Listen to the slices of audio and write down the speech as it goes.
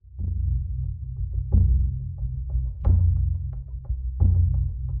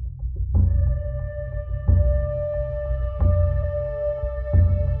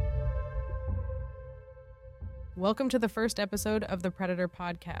Welcome to the first episode of the Predator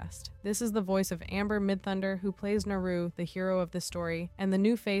podcast. This is the voice of Amber Midthunder, who plays Naru, the hero of the story, and the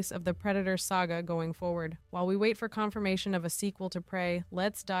new face of the Predator saga going forward. While we wait for confirmation of a sequel to Prey,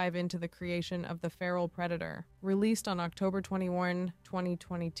 let's dive into the creation of the Feral Predator. Released on October 21,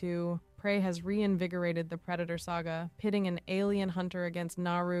 2022, Prey has reinvigorated the Predator saga, pitting an alien hunter against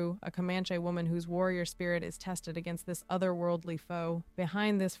Naru, a Comanche woman whose warrior spirit is tested against this otherworldly foe.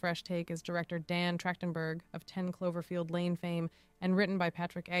 Behind this fresh take is director Dan Trachtenberg of 10 Cloverfield Lane fame and written by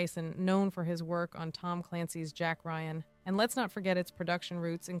Patrick Eisen, known for his work on Tom Clancy's Jack Ryan. And let's not forget its production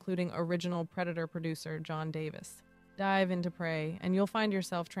roots, including original Predator producer John Davis. Dive into Prey, and you'll find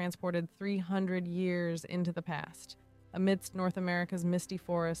yourself transported 300 years into the past. Amidst North America's misty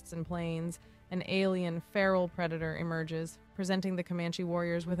forests and plains, an alien feral predator emerges, presenting the Comanche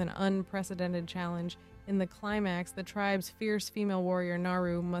warriors with an unprecedented challenge. In the climax, the tribe's fierce female warrior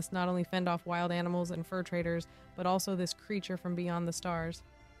Naru must not only fend off wild animals and fur traders, but also this creature from beyond the stars.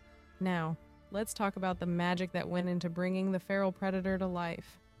 Now, let's talk about the magic that went into bringing the feral predator to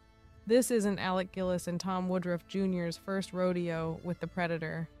life. This isn't Alec Gillis and Tom Woodruff Jr.'s first rodeo with the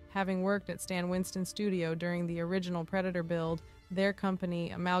Predator. Having worked at Stan Winston's studio during the original Predator build, their company,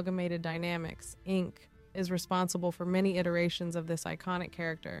 Amalgamated Dynamics, Inc., is responsible for many iterations of this iconic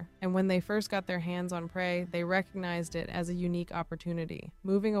character, and when they first got their hands on Prey, they recognized it as a unique opportunity.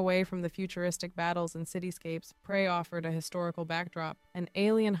 Moving away from the futuristic battles and cityscapes, Prey offered a historical backdrop, an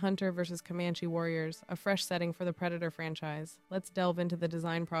alien hunter versus Comanche warriors, a fresh setting for the Predator franchise. Let's delve into the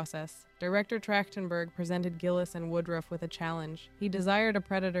design process. Director Trachtenberg presented Gillis and Woodruff with a challenge. He desired a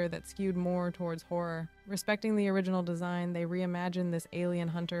Predator that skewed more towards horror. Respecting the original design, they reimagined this alien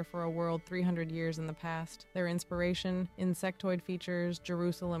hunter for a world 300 years in the past. Their inspiration, insectoid features,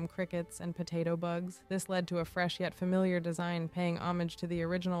 Jerusalem crickets, and potato bugs. This led to a fresh yet familiar design, paying homage to the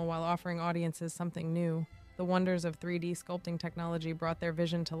original while offering audiences something new. The wonders of 3D sculpting technology brought their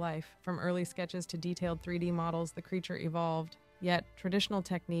vision to life. From early sketches to detailed 3D models, the creature evolved. Yet, traditional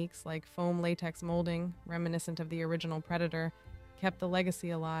techniques like foam latex molding, reminiscent of the original Predator, kept the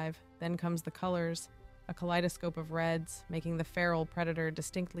legacy alive. Then comes the colors. A kaleidoscope of reds, making the feral predator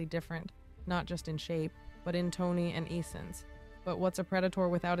distinctly different, not just in shape, but in tone and essence. But what's a predator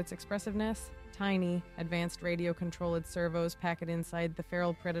without its expressiveness? Tiny, advanced radio-controlled servos pack it inside the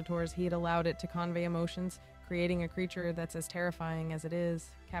feral predator's heat allowed it to convey emotions, creating a creature that's as terrifying as it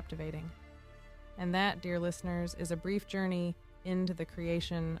is captivating. And that, dear listeners, is a brief journey into the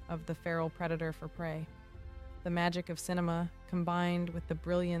creation of the feral predator for Prey. The magic of cinema, combined with the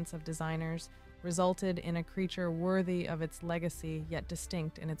brilliance of designers, resulted in a creature worthy of its legacy yet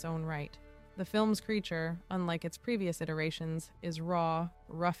distinct in its own right. The film's creature, unlike its previous iterations, is raw,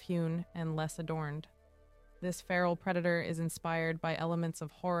 rough-hewn, and less adorned. This feral predator is inspired by elements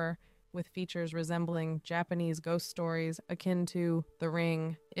of horror, with features resembling Japanese ghost stories akin to The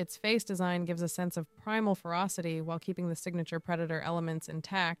Ring. Its face design gives a sense of primal ferocity while keeping the signature predator elements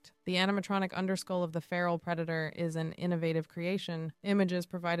intact. The animatronic underskull of the feral predator is an innovative creation. Images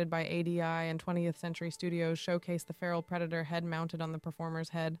provided by ADI and 20th Century Studios showcase the feral predator head mounted on the performer's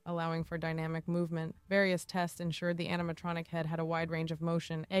head, allowing for dynamic movement. Various tests ensured the animatronic head had a wide range of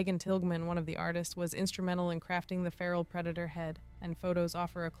motion. Egan Tilgman, one of the artists, was instrumental in crafting the feral predator head, and photos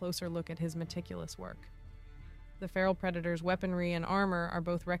offer a closer look at his meticulous work. The feral predator's weaponry and armor are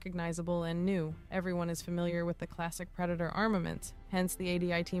both recognizable and new. Everyone is familiar with the classic Predator armament, hence the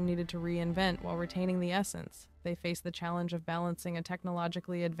ADI team needed to reinvent while retaining the essence. They faced the challenge of balancing a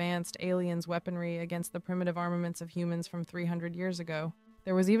technologically advanced alien's weaponry against the primitive armaments of humans from 300 years ago.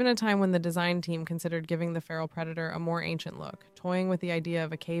 There was even a time when the design team considered giving the feral predator a more ancient look, toying with the idea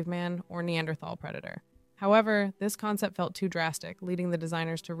of a caveman or Neanderthal predator. However, this concept felt too drastic, leading the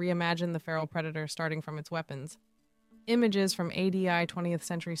designers to reimagine the feral predator starting from its weapons. Images from ADI 20th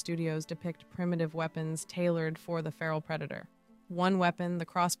Century Studios depict primitive weapons tailored for the feral predator. One weapon, the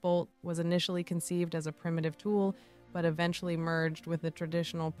crossbolt, was initially conceived as a primitive tool, but eventually merged with the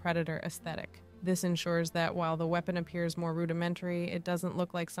traditional predator aesthetic. This ensures that while the weapon appears more rudimentary, it doesn't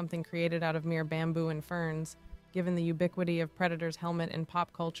look like something created out of mere bamboo and ferns. Given the ubiquity of Predator's helmet in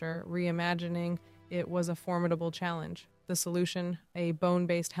pop culture, reimagining it was a formidable challenge. The solution, a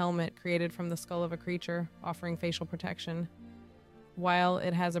bone-based helmet created from the skull of a creature, offering facial protection. While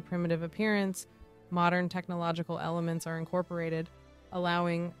it has a primitive appearance, modern technological elements are incorporated,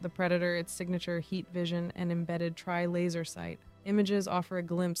 allowing the Predator its signature heat vision and embedded tri-laser sight. Images offer a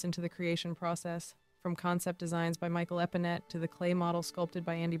glimpse into the creation process, from concept designs by Michael Epinette to the clay model sculpted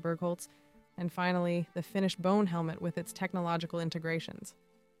by Andy Bergholtz, and finally, the finished bone helmet with its technological integrations.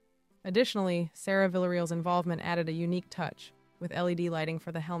 Additionally, Sarah Villarreal's involvement added a unique touch, with LED lighting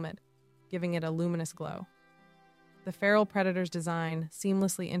for the helmet, giving it a luminous glow. The feral predator's design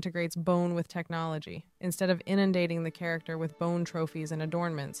seamlessly integrates bone with technology. Instead of inundating the character with bone trophies and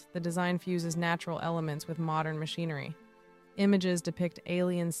adornments, the design fuses natural elements with modern machinery. Images depict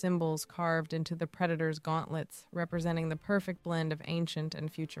alien symbols carved into the predator's gauntlets, representing the perfect blend of ancient and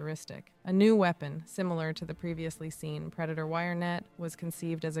futuristic. A new weapon, similar to the previously seen predator wire net, was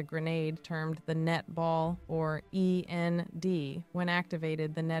conceived as a grenade termed the net ball, or END. When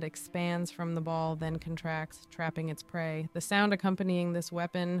activated, the net expands from the ball, then contracts, trapping its prey. The sound accompanying this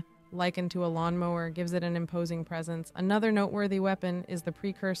weapon, likened to a lawnmower, gives it an imposing presence. Another noteworthy weapon is the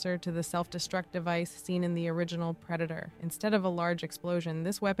precursor to the self-destruct device seen in the original Predator. Instead of a large explosion,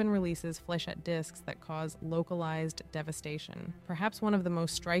 this weapon releases flechette discs that cause localized devastation. Perhaps one of the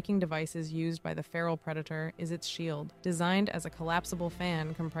most striking devices used by the feral predator is its shield. Designed as a collapsible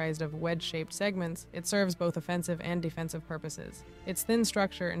fan comprised of wedge-shaped segments, it serves both offensive and defensive purposes. Its thin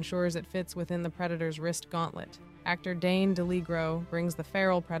structure ensures it fits within the predator's wrist gauntlet. Actor Dane DeLigro brings the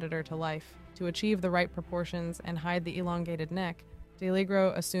feral predator to life. To achieve the right proportions and hide the elongated neck,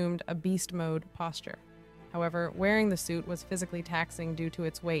 DeLigro assumed a beast mode posture. However, wearing the suit was physically taxing due to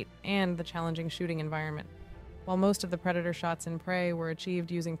its weight and the challenging shooting environment. While most of the predator shots in Prey were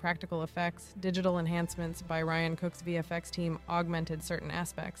achieved using practical effects, digital enhancements by Ryan Cook's VFX team augmented certain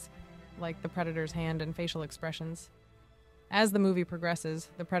aspects, like the predator's hand and facial expressions. As the movie progresses,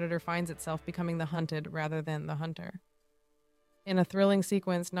 the predator finds itself becoming the hunted rather than the hunter. In a thrilling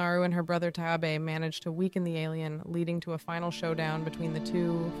sequence, Naru and her brother Taabe manage to weaken the alien, leading to a final showdown between the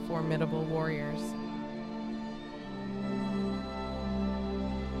two formidable warriors.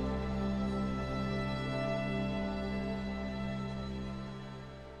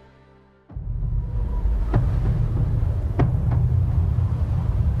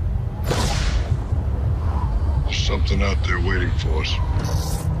 Something out there waiting for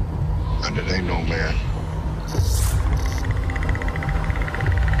us. And it ain't no man.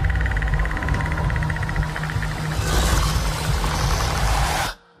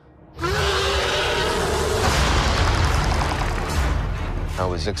 I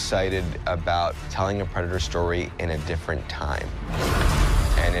was excited about telling a predator story in a different time.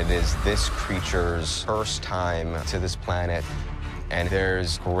 And it is this creature's first time to this planet. And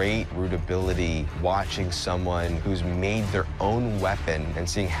there's great rootability watching someone who's made their own weapon and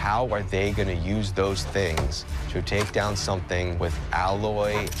seeing how are they going to use those things to take down something with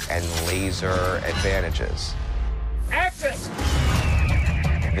alloy and laser advantages. Action!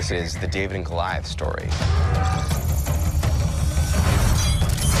 This is the David and Goliath story.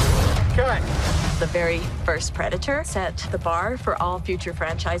 Cut! The very first Predator set the bar for all future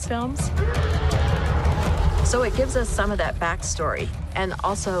franchise films. So it gives us some of that backstory and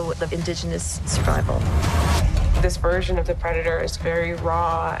also the indigenous survival. This version of the Predator is very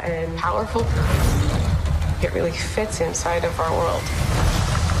raw and powerful. It really fits inside of our world.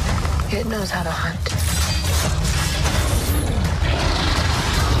 It knows how to hunt.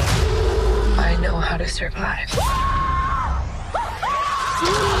 I know how to survive.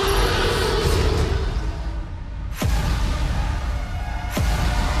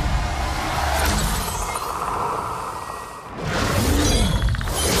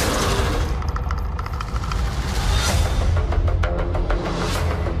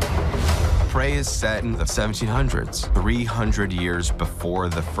 Prey is set in the 1700s, 300 years before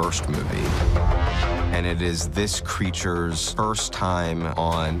the first movie. And it is this creature's first time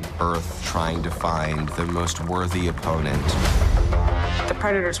on Earth trying to find the most worthy opponent. The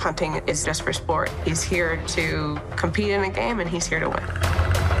Predator's hunting is just for sport. He's here to compete in a game, and he's here to win.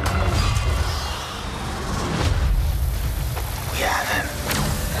 We have him.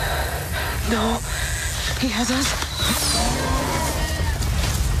 No, he has us.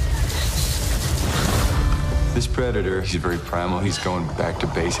 This Predator, he's very primal. He's going back to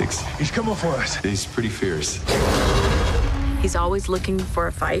basics. He's coming for us. He's pretty fierce. He's always looking for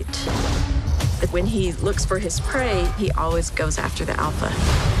a fight. But when he looks for his prey, he always goes after the alpha.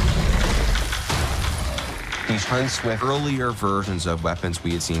 He hunts with Earlier versions of weapons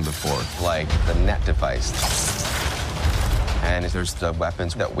we had seen before. like the net device. And there's the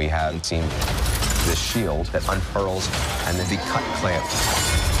weapons that we haven't seen. The shield that unfurls and then the cut clamp.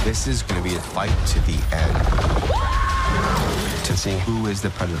 This is going to be a fight to the end. To see who is the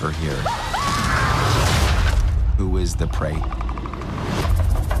predator here. Who is the prey.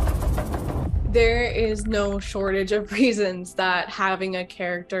 There is no shortage of reasons that having a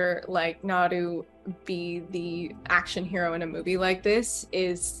character like Naru be the action hero in a movie like this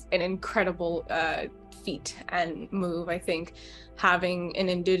is an incredible feat and move. I think having an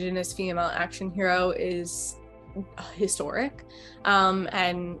indigenous female action hero is historic.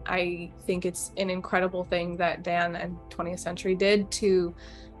 And I think it's an incredible thing that Dan and 20th Century did to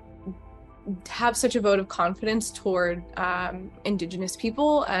have such a vote of confidence toward Indigenous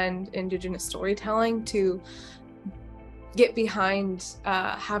people and Indigenous storytelling, to get behind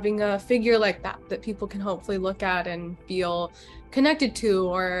having a figure like that people can hopefully look at and feel connected to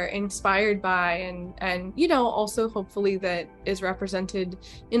or inspired by, and you know, also hopefully that is represented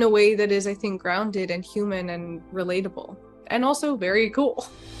in a way that is, I think, grounded and human and relatable, and also very cool.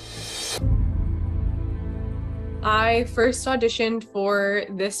 I first auditioned for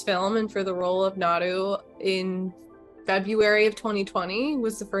this film and for the role of Naru in February of 2020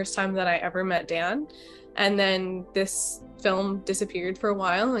 was the first time that I ever met Dan. And then this film disappeared for a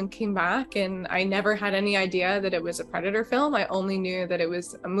while and came back, and I never had any idea that it was a Predator film. I only knew that it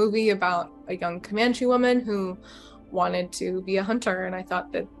was a movie about a young Comanche woman who wanted to be a hunter, and I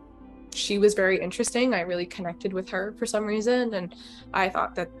thought that she was very interesting. I really connected with her for some reason, and I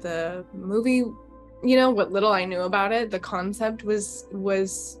thought that the movie, you know, what little I knew about it, the concept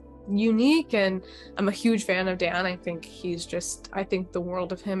was unique, and I'm a huge fan of Dan. I think I think the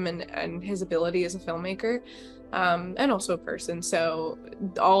world of him and his ability as a filmmaker, and also a person. So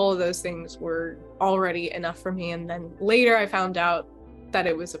all of those things were already enough for me. And then later I found out that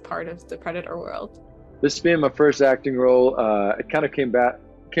it was a part of the Predator world. This being my first acting role, it kind of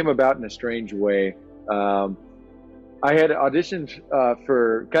came about in a strange way. I had auditioned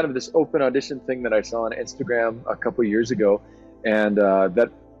for kind of this open audition thing that I saw on Instagram a couple years ago, and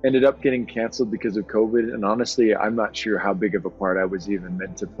that ended up getting canceled because of COVID. And honestly, I'm not sure how big of a part I was even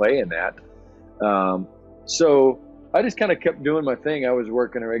meant to play in that. So I just kind of kept doing my thing. I was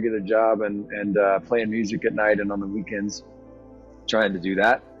working a regular job and playing music at night and on the weekends, trying to do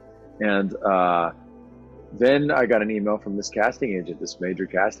that. And then I got an email from this casting agent, this major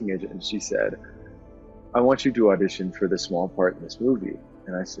casting agent, and she said, "I want you to audition for the small part in this movie."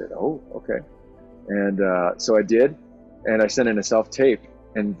 And I said, "Oh, okay." And so I did, and I sent in a self-tape.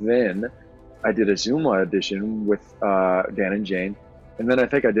 And then I did a Zoom audition with Dan and Jane. And then I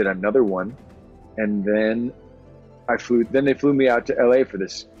think I did another one. And then they flew me out to LA for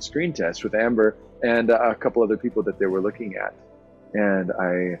this screen test with Amber and a couple other people that they were looking at. And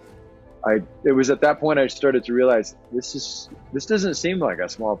it was at that point I started to realize this doesn't seem like a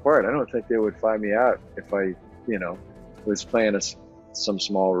small part. I don't think they would fly me out if I, you know, was playing some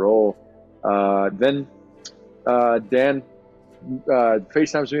small role. Then Dan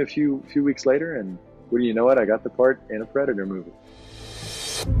FaceTimes me a few weeks later, and what do you know it, I got the part in a Predator movie.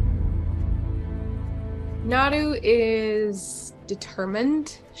 Naru is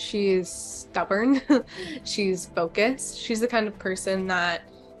determined. She is stubborn. She's focused. She's the kind of person that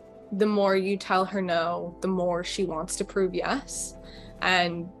the more you tell her no, the more she wants to prove yes.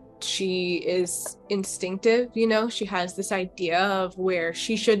 And she is instinctive, you know, she has this idea of where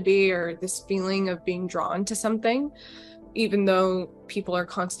she should be, or this feeling of being drawn to something, even though people are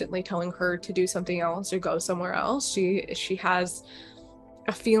constantly telling her to do something else or go somewhere else. She has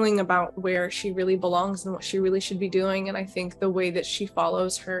a feeling about where she really belongs and what she really should be doing. And I think the way that she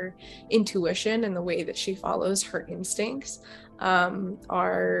follows her intuition and the way that she follows her instincts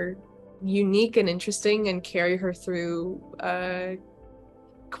are unique and interesting and carry her through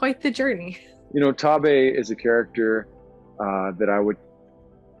quite the journey. You know, Taabe is a character that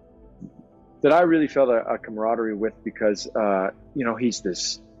I really felt a camaraderie with, because you know, he's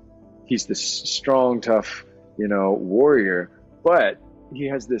this strong, tough, you know, warrior, but he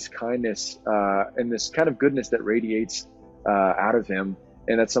has this kindness and this kind of goodness that radiates out of him,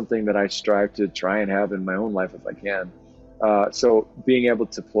 and that's something that I strive to try and have in my own life if I can. So being able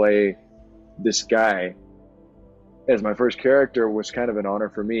to play this guy as my first character was kind of an honor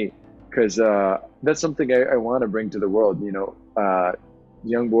for me, because that's something I want to bring to the world. You know,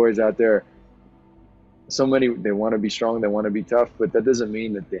 young boys out there, so many, they want to be strong, they want to be tough, but that doesn't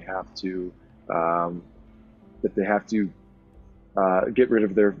mean that they have to get rid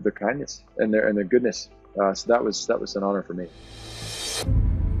of their kindness and their goodness. So that was an honor for me.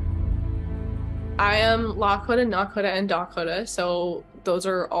 I am Lakota, Nakota, and Dakota, so those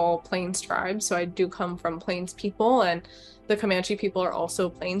are all Plains tribes. So I do come from Plains people, and the Comanche people are also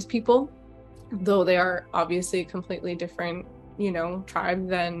Plains people, though they are obviously a completely different, you know, tribe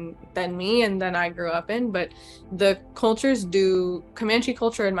than me and than I grew up in. But the cultures Comanche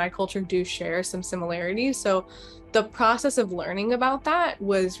culture and my culture do share some similarities. So the process of learning about that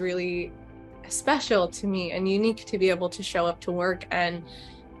was really special to me and unique to be able to show up to work, and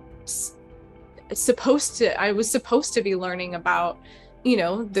I was supposed to be learning about, you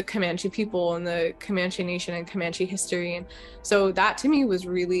know, the Comanche people and the Comanche nation and Comanche history. And so that to me was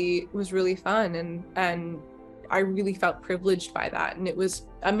really fun. And I really felt privileged by that. And it was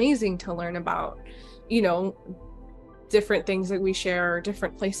amazing to learn about, you know, different things that we share,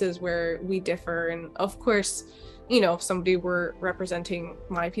 different places where we differ. And of course, you know, if somebody were representing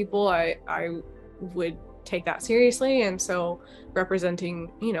my people, I would take that seriously. And so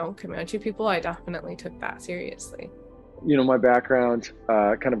representing, you know, Comanche people, I definitely took that seriously. You know, my background,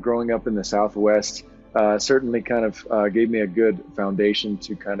 kind of growing up in the Southwest, certainly kind of gave me a good foundation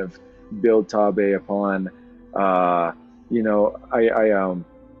to kind of build Taabe upon. You know,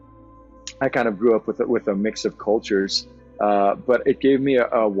 I kind of grew up with a mix of cultures, but it gave me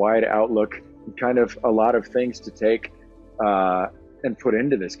a wide outlook, kind of a lot of things to take and put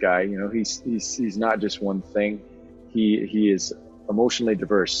into this guy. You know, he's not just one thing. He is emotionally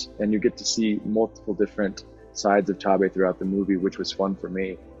diverse, and you get to see multiple different sides of Taabe throughout the movie, which was fun for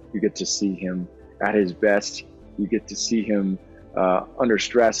me. You get to see him at his best. You get to see him under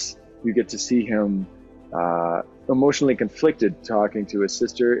stress. You get to see him emotionally conflicted talking to his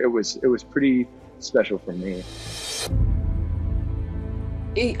sister. It was pretty special for me.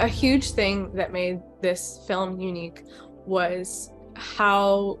 A huge thing that made this film unique was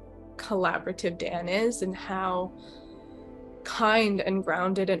how collaborative Dan is and how kind and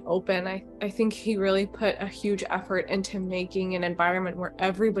grounded and open. I think he really put a huge effort into making an environment where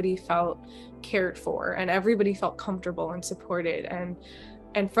everybody felt cared for and everybody felt comfortable and supported.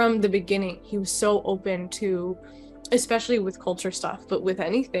 And from the beginning, he was so open to, especially with culture stuff, but with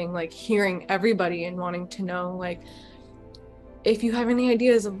anything, like hearing everybody and wanting to know, like, if you have any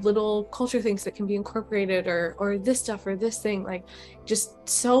ideas of little culture things that can be incorporated or this stuff or this thing, like just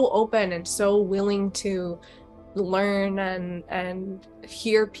so open and so willing to learn and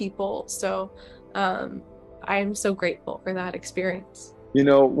hear people. So I'm so grateful for that experience. You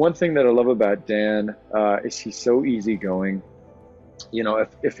know, one thing that I love about Dan is he's so easygoing. You know,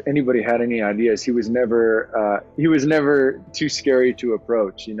 if anybody had any ideas, he was never too scary to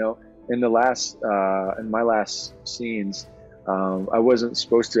approach. You know, in my last scenes, I wasn't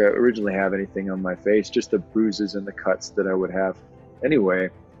supposed to originally have anything on my face, just the bruises and the cuts that I would have anyway.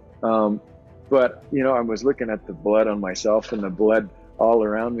 But, you know, I was looking at the blood on myself and the blood all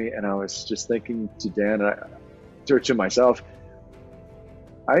around me, and I was just thinking to Dan, to myself,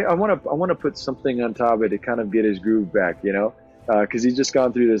 I want to put something on Taabe to kind of get his groove back, you know, because he's just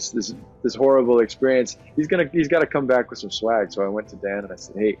gone through this horrible experience. He's got to come back with some swag. So I went to Dan and I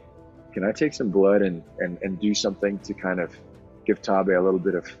said, hey, can I take some blood and do something to kind of give Taabe a little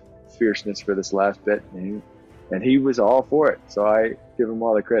bit of fierceness for this last bit? And he was all for it. So I give him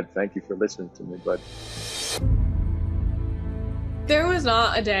all the credit. Thank you for listening to me, bud. There was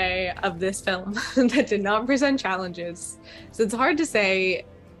not a day of this film that did not present challenges. So it's hard to say,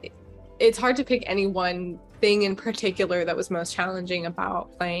 it's hard to pick any one thing in particular that was most challenging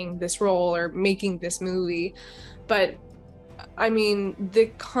about playing this role or making this movie. But I mean, the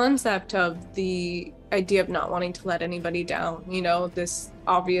concept of the idea of not wanting to let anybody down, you know, this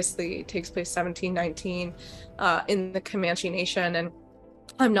obviously takes place 1719 in the Comanche Nation, and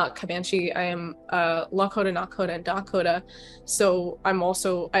I'm not Comanche. I am Lakota, Nakota, and Dakota. So I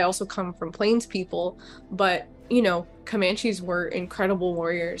also come from Plains people, but you know, Comanches were incredible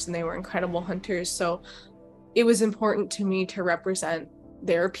warriors and they were incredible hunters. So it was important to me to represent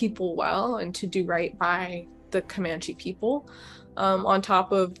their people well and to do right by the Comanche people, on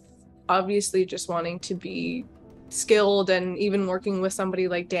top of obviously just wanting to be skilled, and even working with somebody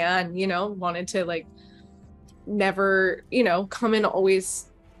like Dan, you know, wanted to like never, you know, come in always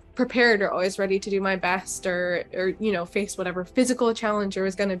prepared or always ready to do my best or you know, face whatever physical challenge there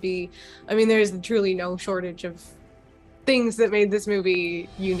was going to be. I mean, there's truly no shortage of things that made this movie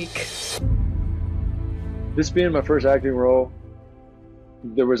unique. This being my first acting role,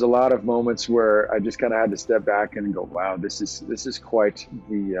 there was a lot of moments where I just kind of had to step back and go, wow, this is quite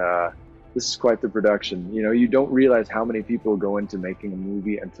the production. You know, you don't realize how many people go into making a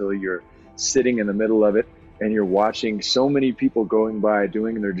movie until you're sitting in the middle of it and you're watching so many people going by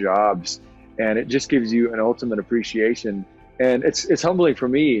doing their jobs, and it just gives you an ultimate appreciation. And it's humbling for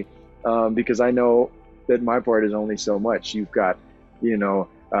me, because I know that my part is only so much. You've got, you know,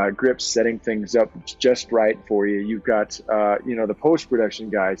 Grips setting things up just right for you. You've got, you know, the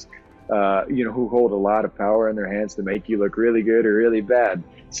post-production guys, you know, who hold a lot of power in their hands to make you look really good or really bad.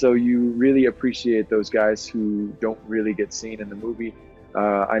 So you really appreciate those guys who don't really get seen in the movie.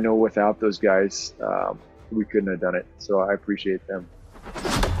 I know without those guys, we couldn't have done it. So I appreciate them.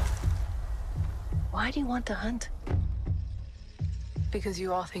 Why do you want to hunt? Because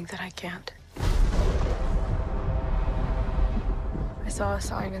you all think that I can't. I saw a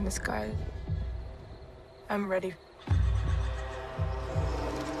sign in the sky. I'm ready.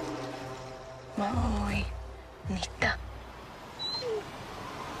 Maui, Nita.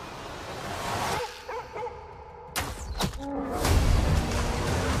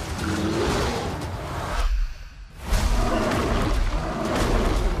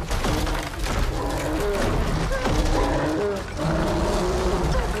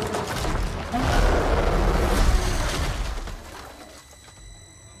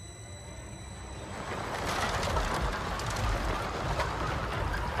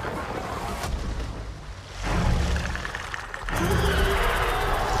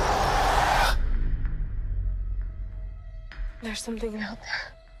 There's something out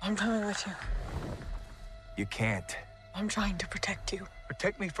there. I'm coming with you. You can't. I'm trying to protect you.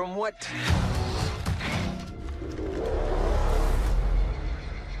 Protect me from what?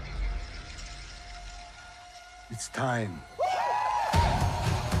 It's time.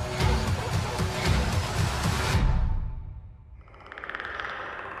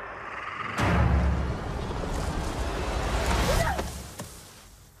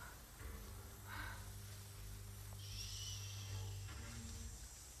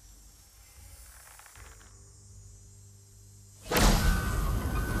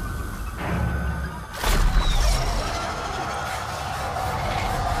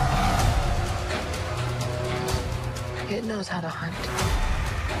 It knows how to hunt.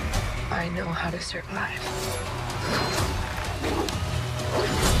 I know how to survive.